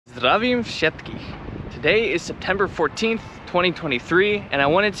Zdravím všetkých. Today is September 14th, 2023, and I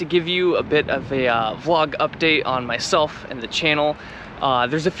wanted to give you a bit of a vlog update on myself and the channel.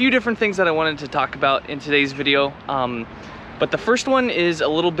 There's a few different things that I wanted to talk about in today's video, but the first one is a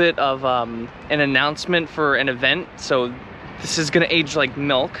little bit of an announcement for an event. So this is gonna age like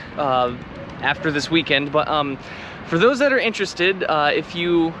milk after this weekend, but for those that are interested, if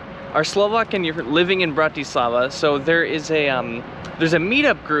you are Slovak and you're living in Bratislava, so there's a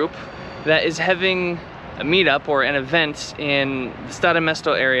meetup group that is having a meetup or an event in the Staré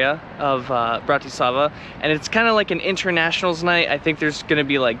Mesto area of Bratislava, and it's kind of like an internationals night. I think there's gonna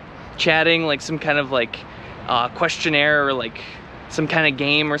be like chatting, like some kind of like questionnaire or like some kind of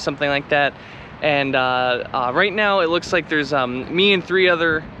game or something like that. And right now it looks like there's me and 3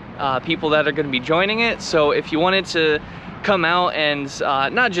 other people that are going to be joining it. So if you wanted to come out and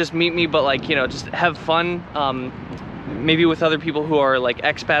not just meet me, but like, you know, just have fun, maybe with other people who are like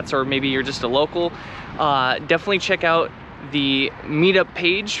expats, or maybe you're just a local, definitely check out the meetup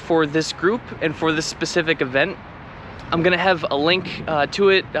page for this group and for this specific event. I'm gonna have a link to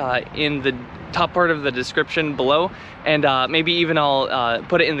it in the top part of the description below, and maybe even I'll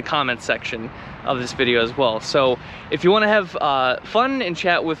put it in the comments section of this video as well. So if you want to have fun and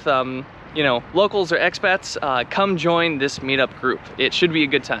chat with you know, locals or expats, come join this meetup group. It should be a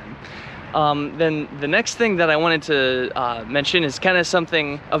good time. Then the next thing that I wanted to mention is kind of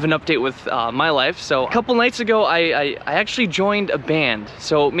something of an update with my life. So a couple nights ago I actually joined a band.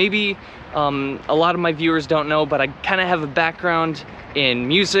 So maybe a lot of my viewers don't know, but I kind of have a background in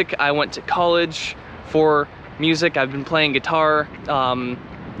music. I went to college for music. I've been playing guitar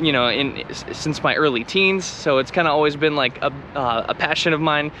you know, since my early teens, so it's kind of always been like a passion of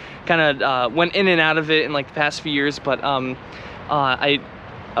mine. Kind of went in and out of it in like the past few years, but I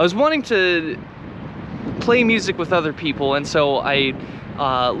was wanting to play music with other people, and so I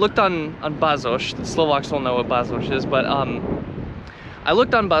looked on Bazos. The Slovaks will know what Bazos is, but I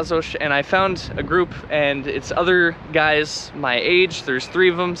looked on Bazos and I found a group, and it's other guys my age. There's 3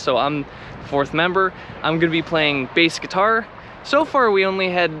 of them, so I'm the 4th member. I'm gonna be playing bass guitar. So far we only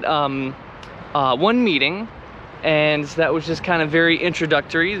had 1 meeting, and that was just kind of very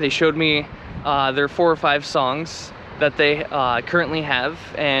introductory. They showed me their 4 or 5 songs that they currently have,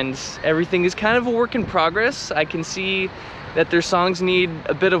 and everything is kind of a work in progress. I can see that their songs need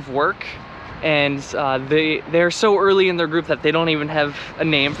a bit of work, and they're so early in their group that they don't even have a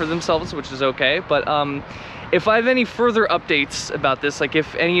name for themselves, which is okay. But if I have any further updates about this, like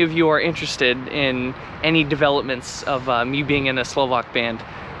if any of you are interested in any developments of me being in a Slovak band,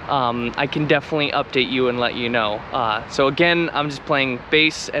 I can definitely update you and let you know. So again, I'm just playing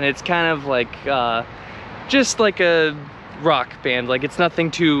bass, and it's kind of like just like a rock band. Like, it's nothing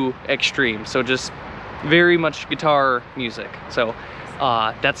too extreme, so just very much guitar music. So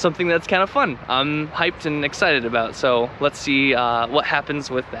that's something that's kind of fun. I'm hyped and excited about, so let's see what happens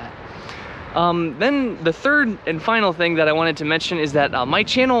with that. Then the third and final thing that I wanted to mention is that my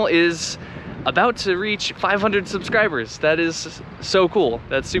channel is about to reach 500 subscribers. That is so cool.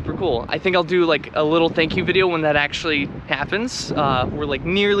 That's super cool. I think I'll do like a little thank you video when that actually happens. We're like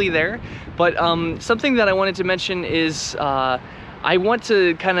nearly there. But something that I wanted to mention is I want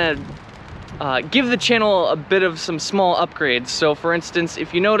to kind of give the channel a bit of some small upgrades. So for instance,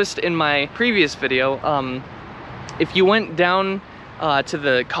 if you noticed in my previous video, if you went down to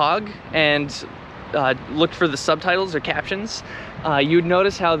the cog and looked for the subtitles or captions, you'd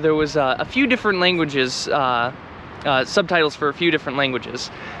notice how there was a few different languages, subtitles for a few different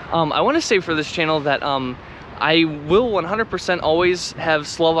languages. I want to say for this channel that I will 100% always have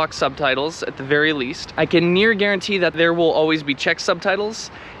Slovak subtitles at the very least. I can near guarantee that there will always be Czech subtitles.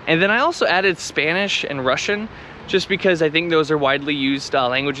 And then I also added Spanish and Russian, just because I think those are widely used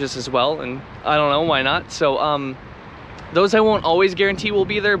languages as well, and I don't know, why not? So those I won't always guarantee will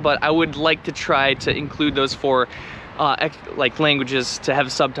be there, but I would like to try to include those 4 like languages to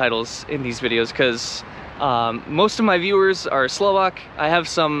have subtitles in these videos, because most of my viewers are Slovak. I have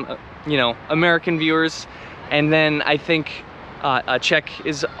some you know, American viewers, and then I think Czech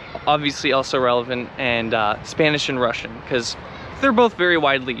is obviously also relevant, and Spanish and Russian, because they're both very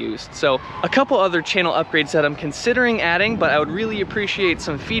widely used. So a couple other channel upgrades that I'm considering adding, but I would really appreciate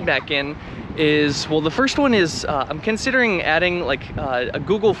some feedback in, is, well, the first one is I'm considering adding like a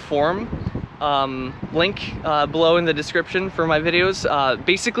Google form link below in the description for my videos,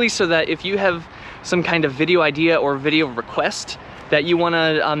 basically so that if you have some kind of video idea or video request that you want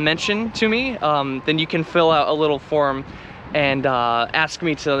to mention to me, then you can fill out a little form and ask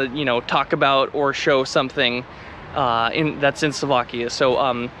me to, you know, talk about or show something that's in Slovakia.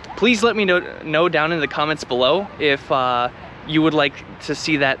 So please let me know down in the comments below if you would like to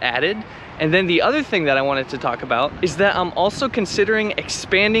see that added. And then the other thing that I wanted to talk about is that I'm also considering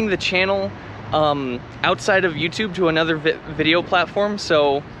expanding the channel outside of YouTube to another video platform.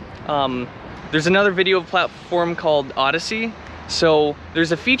 So there's another video platform called Odysee. So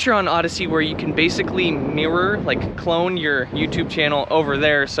there's a feature on Odysee where you can basically mirror, like clone your YouTube channel over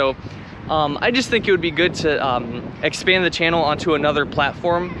there. So I just think it would be good to expand the channel onto another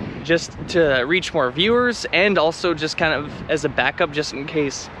platform just to reach more viewers, and also just kind of as a backup, just in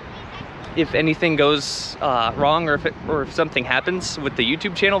case if anything goes wrong, or if something happens with the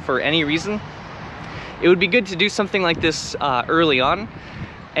YouTube channel for any reason. It would be good to do something like this early on.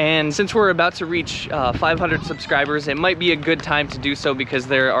 And since we're about to reach 500 subscribers, it might be a good time to do so, because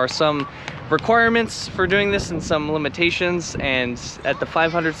there are some requirements for doing this and some limitations, and at the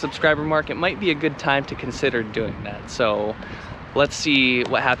 500 subscriber mark, it might be a good time to consider doing that. So let's see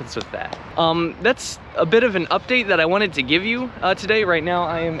what happens with that. That's a bit of an update that I wanted to give you today. Right now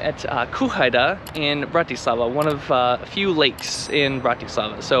I am at Kuhaida in Bratislava, one of a few lakes in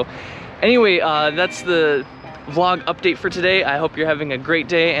Bratislava. So anyway, that's the vlog update for today. I hope you're having a great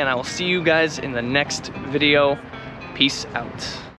day, and I will see you guys in the next video. Peace out.